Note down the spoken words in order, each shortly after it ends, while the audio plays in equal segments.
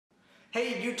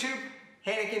Hey YouTube,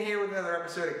 Hannikin here with another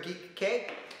episode of Geek K.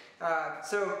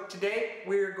 So today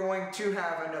we're going to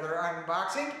have another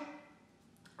unboxing.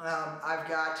 I've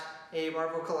got a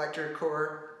Marvel Collector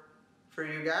Core for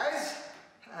you guys,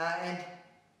 and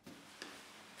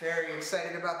very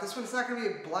excited about this one. It's not going to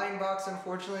be a blind box,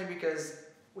 unfortunately, because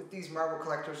with these Marvel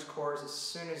Collector's Cores, as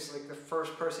soon as the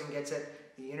first person gets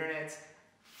it, the internet's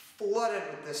flooded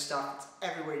with this stuff. It's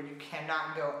everywhere. You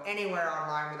cannot go anywhere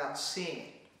online without seeing it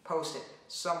posted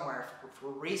somewhere for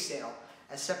resale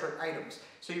as separate items.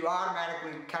 So you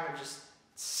automatically kind of just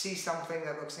see something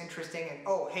that looks interesting and,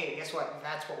 oh, hey, guess what?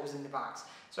 That's what was in the box.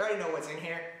 So I already know what's in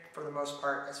here for the most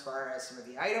part as far as some of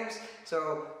the items.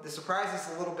 So the surprise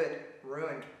is a little bit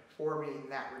ruined for me in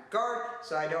that regard.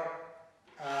 So I'm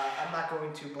not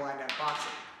going to blind unbox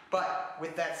it. But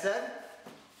with that said,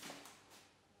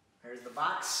 there's the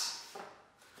box.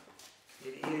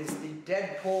 It is the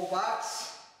Deadpool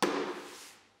box.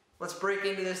 Let's break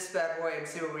into this bad boy and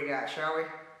see what we got, shall we?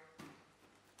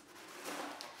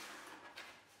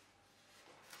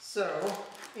 So,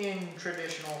 in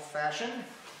traditional fashion,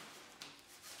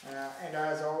 and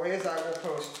as always, I will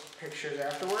post pictures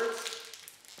afterwards.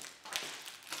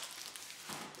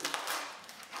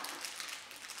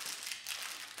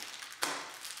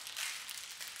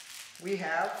 We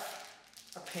have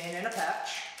a pin and a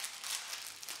patch.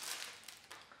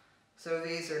 So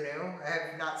these are new. I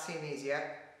have not seen these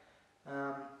yet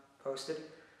posted.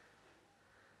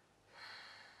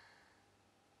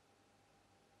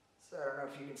 So I don't know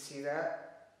if you can see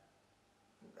that.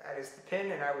 That is the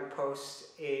pin, and I will post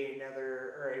a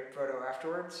photo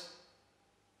afterwards.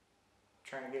 I'm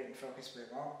trying to get it in focus, but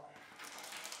it won't.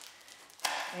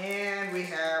 And we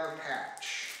have a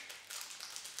patch.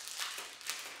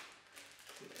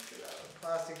 Get out of the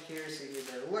plastic here so you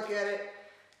better look at it.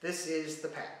 This is the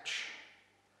patch.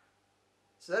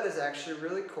 So that is actually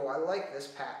really cool. I like this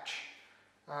patch.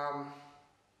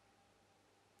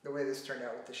 The way this turned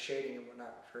out with the shading and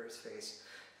whatnot for his face.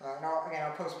 Again,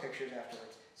 I'll post pictures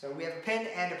afterwards. So we have a pin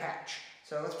and a patch.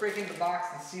 So let's break into the box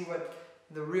and see what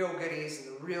the real goodies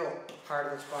and the real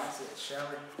part of this box is, shall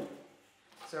we?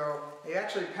 So they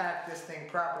actually packed this thing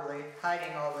properly,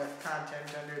 hiding all the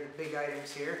content under the big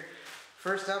items here.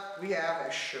 First up, we have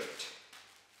a shirt.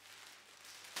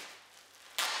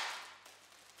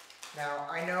 Now,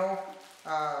 I know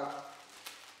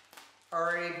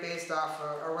already based off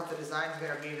of, or what the design is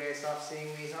going to be based off seeing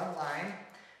these online,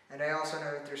 and I also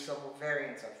know that there's several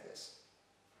variants of this.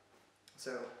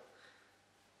 So,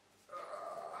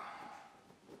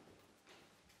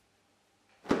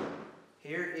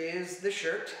 here is the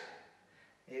shirt.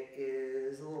 It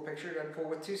is a little picture of Deadpool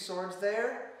with two swords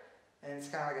there, and it's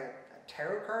kind of like a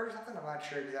tarot card or something. I'm not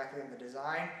sure exactly on the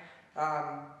design.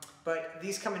 But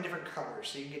these come in different colors,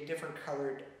 so you can get different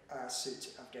colored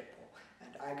suits of Deadpool.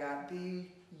 And I got the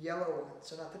yellow one,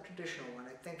 so not the traditional one.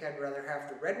 I think I'd rather have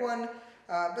the red one,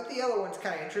 but the yellow one's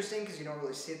kind of interesting because you don't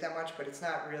really see it that much, but it's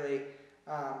not really,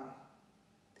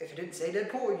 if it didn't say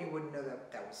Deadpool, you wouldn't know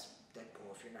that that was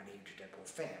Deadpool if you're not a huge Deadpool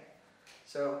fan.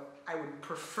 So I would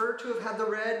prefer to have had the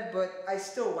red, but I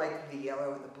still like the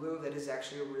yellow and the blue. That is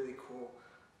actually a really cool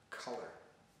color.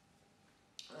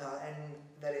 And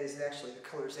that is actually the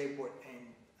colors they put in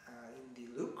the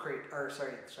Loot Crate, or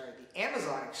sorry, the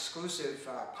Amazon exclusive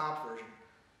pop version.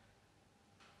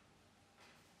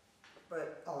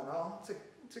 But all in all,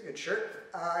 it's a good shirt.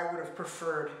 I would have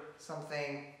preferred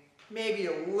something maybe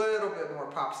a little bit more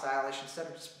pop stylish instead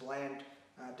of just bland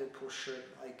Deadpool shirt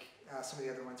like some of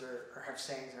the other ones have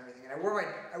sayings and everything. And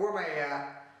I wore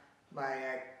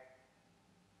my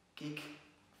Geek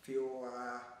Fuel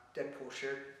Deadpool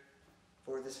shirt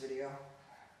for this video.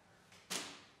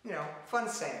 You know, fun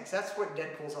sayings. That's what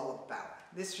Deadpool's all about.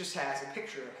 This just has a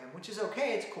picture of him, which is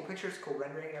okay. It's a cool picture, it's a cool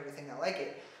rendering and everything. I like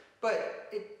it. But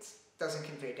it doesn't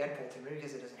convey Deadpool to me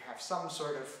because it doesn't have some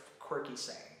sort of quirky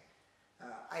saying.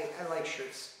 I like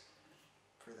shirts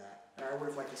for that. I would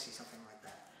have liked to see something like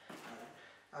that.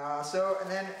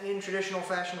 And then in traditional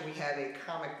fashion, we have a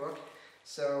comic book.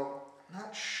 So I'm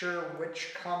not sure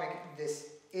which comic this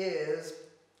is,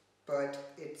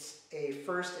 but it's a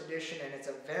first edition and it's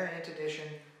a variant edition.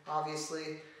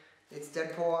 Obviously, it's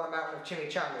Deadpool on a mountain of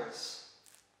chimichangas.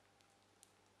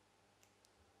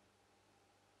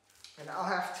 And I'll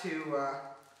have to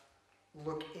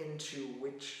look into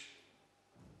which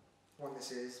one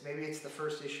this is. Maybe it's the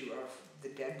first issue of the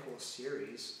Deadpool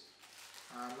series.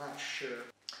 I'm not sure.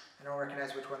 I don't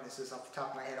recognize which one this is off the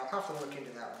top of my head. I'll have to look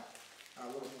into that one a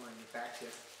little more and get back to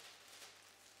you.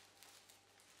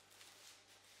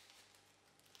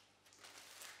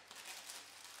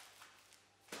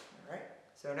 Alright,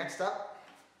 so next up,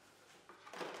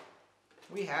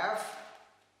 we have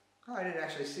Oh, I didn't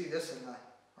actually see this in the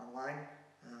online.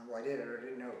 Well, I did. I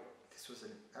didn't know this was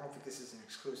an. I don't think this is an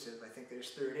exclusive. I think they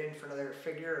just threw it in for another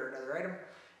figure or another item,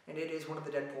 and it is one of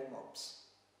the Deadpool mopes.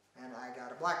 And I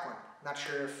got a black one. Not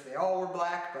sure if they all were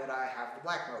black, but I have the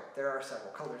black mope. There are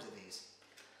several colors of these.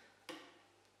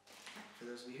 For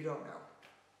those of you who don't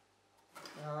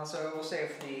know. So we'll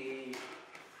save the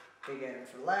big item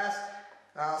for last.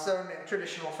 So in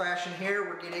traditional fashion here,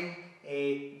 we're getting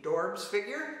a Dorbs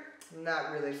figure.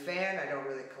 Not really a fan. I don't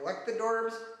really collect the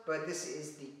Dorbs, but this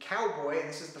is the Cowboy, and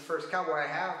this is the first Cowboy I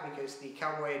have because the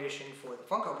Cowboy edition for the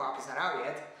Funko Pop is not out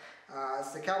yet.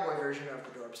 It's the Cowboy version of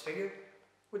the Dorbs figure,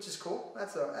 which is cool.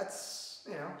 That's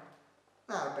you know,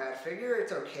 not a bad figure.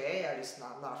 It's okay.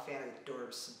 I'm not a fan of the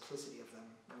Dorbs simplicity of them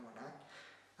and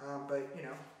whatnot. But you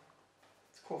know,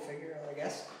 it's a cool figure, I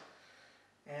guess.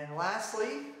 And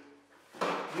lastly,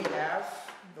 we have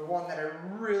the one that I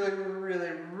really,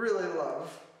 really, really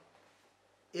love.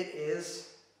 It is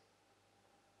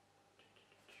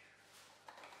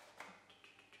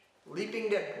Leaping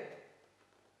Deadpool.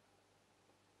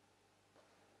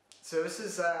 So this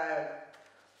is, I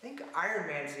think Iron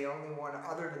Man's the only one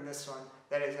other than this one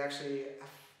that is actually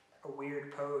a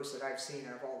weird pose that I've seen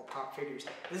out of all the pop figures.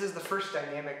 This is the first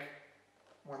dynamic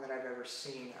one that I've ever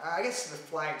seen. I guess the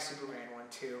Flying Superman one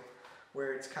too,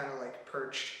 where it's kind of like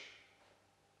perched.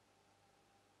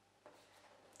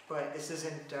 But this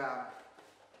isn't,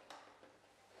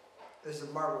 this is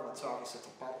a Marvel one, so obviously it's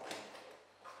a bubble.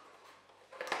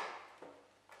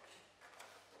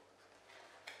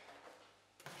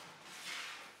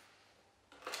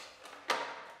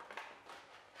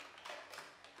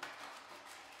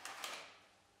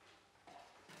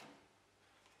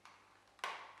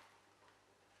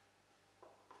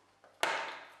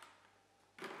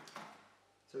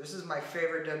 So this is my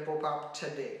favorite Deadpool pop to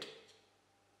date.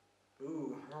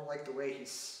 Ooh, I don't like the way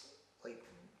he's like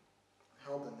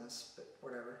held in this, but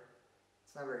whatever.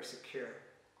 It's not very secure.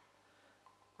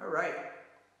 Alright.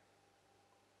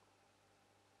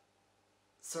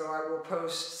 So I will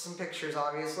post some pictures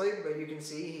obviously, but you can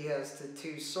see he has the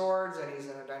two swords and he's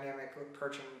in a dynamic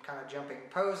perching kind of jumping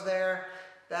pose there.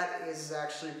 That is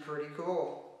actually pretty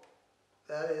cool.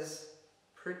 That is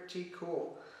pretty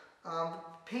cool.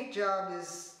 Paint job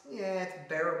is, yeah, it's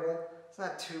bearable. It's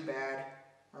not too bad.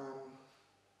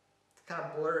 It's kind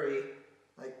of blurry,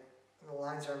 like the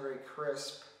lines aren't very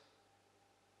crisp.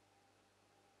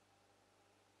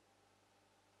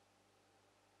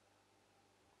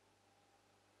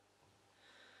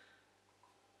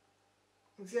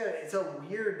 It's a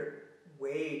weird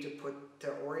way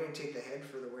to orientate the head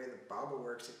for the way the bobble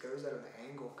works. It goes at an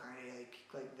angle, kind of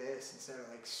like this instead of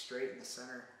like straight in the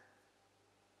center.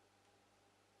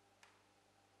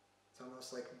 It's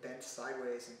almost like bent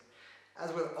sideways. And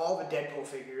as with all the Deadpool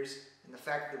figures, and the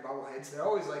fact that they're bobbleheads, they're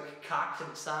always like cocked to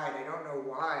the side. I don't know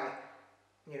why,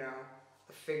 you know,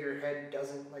 the figurehead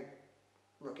doesn't like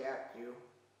look at you.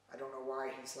 I don't know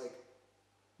why he's like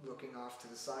looking off to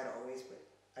the side always, but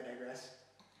I digress.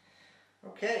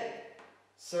 Okay,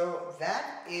 so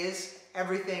that is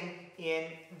everything in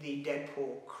the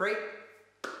Deadpool crate.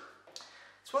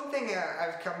 It's one thing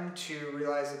I've come to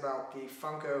realize about the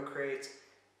Funko crates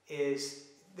is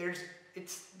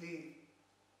it's the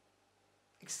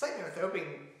excitement with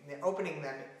opening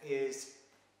them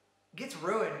gets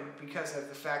ruined because of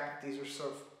the fact that these are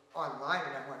sort of online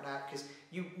and whatnot, because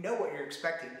you know what you're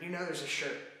expecting. You know there's a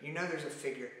shirt, you know there's a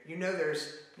figure, you know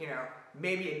there's, you know,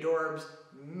 maybe a Dorbs,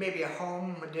 maybe a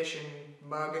home edition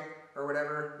mug or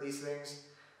whatever, these things.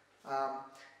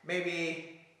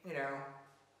 Maybe, you know,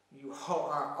 you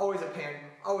always a pin,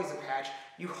 always a patch.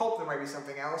 You hope there might be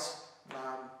something else.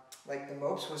 Like the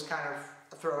mopes was kind of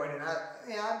a throw in, and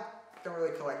I don't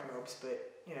really collect mopes,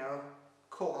 but you know,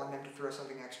 cool on them to throw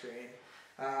something extra in.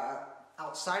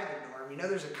 Outside of the norm, you know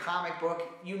there's a comic book,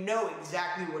 you know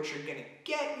exactly what you're gonna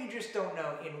get, you just don't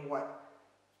know in what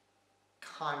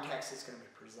context it's gonna be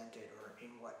presented or in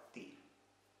what the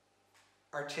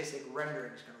artistic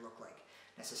rendering is gonna look like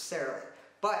necessarily.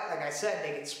 But like I said,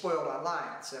 they get spoiled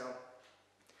online, so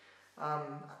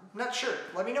I'm not sure.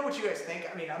 Let me know what you guys think.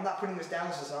 I mean, I'm not putting this down.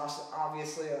 This is awesome,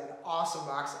 obviously an awesome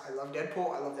box. I loved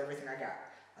Deadpool. I loved everything I got.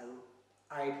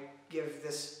 I give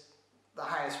this the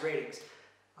highest ratings.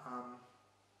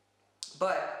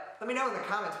 But let me know in the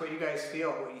comments what you guys feel,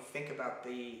 what you think about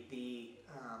the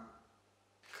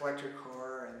collector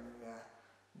core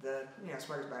and the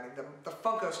Smuggler's Bounty, the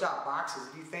Funko style boxes.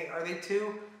 Do you think, are they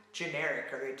too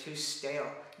generic? Are they too stale?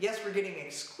 Yes, we're getting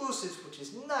exclusives, which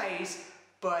is nice,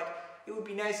 but it would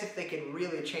be nice if they could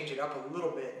really change it up a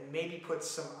little bit and maybe put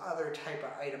some other type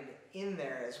of item in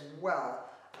there as well.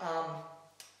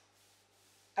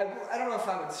 I don't know if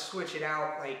I would switch it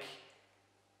out. Like,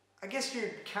 I guess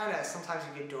you're kind of, sometimes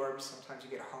you get Dorbs, sometimes you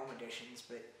get home editions,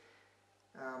 but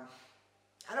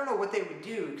I don't know what they would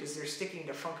do because they're sticking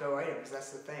to Funko items.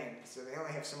 That's the thing. So they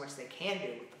only have so much they can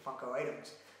do with the Funko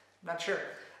items. I'm not sure.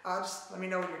 Just let me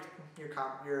know what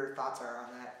your thoughts are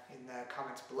on that in the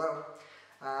comments below.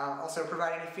 Also,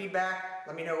 provide any feedback.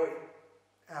 Let me know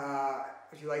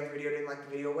if you liked the video, didn't like the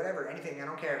video, whatever, anything. I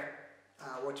don't care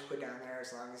what you put down there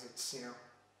as long as it's, you know,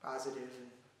 positive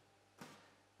and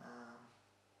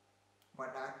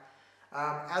whatnot.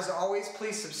 As always,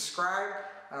 please subscribe.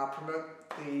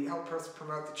 Help us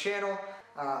promote the channel.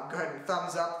 Go ahead and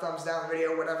thumbs up, thumbs down the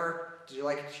video, whatever. Did you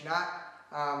like it? Did you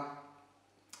not?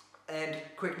 And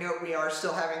quick note, we are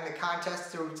still having the contest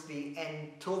through to the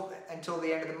end until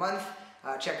the end of the month.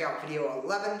 Check out video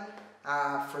 11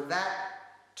 for that.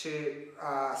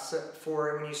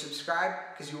 For when you subscribe,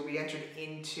 because you will be entered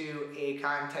into a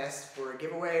contest for a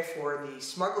giveaway for the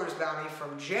Smuggler's Bounty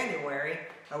from January.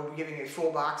 I will be giving a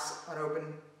full box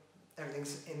unopened.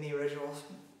 Everything's in the original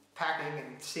packing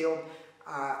and sealed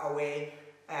away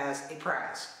as a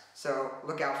prize. So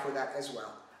look out for that as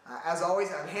well. As always,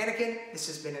 I'm Hannikin. This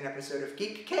has been an episode of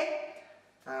Geek K.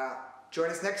 Join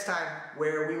us next time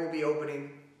where we will be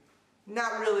opening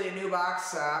not really a new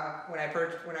box. When I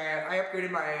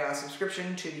upgraded my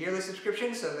subscription to the yearly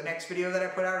subscription, so the next video that I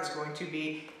put out is going to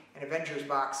be an Avengers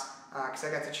box because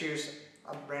I got to choose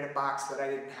a random box that I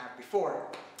didn't have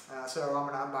before. So I'm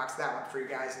going to unbox that one for you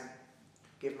guys and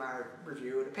give my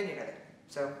review and opinion of it.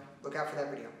 So look out for that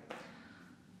video.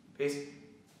 Peace.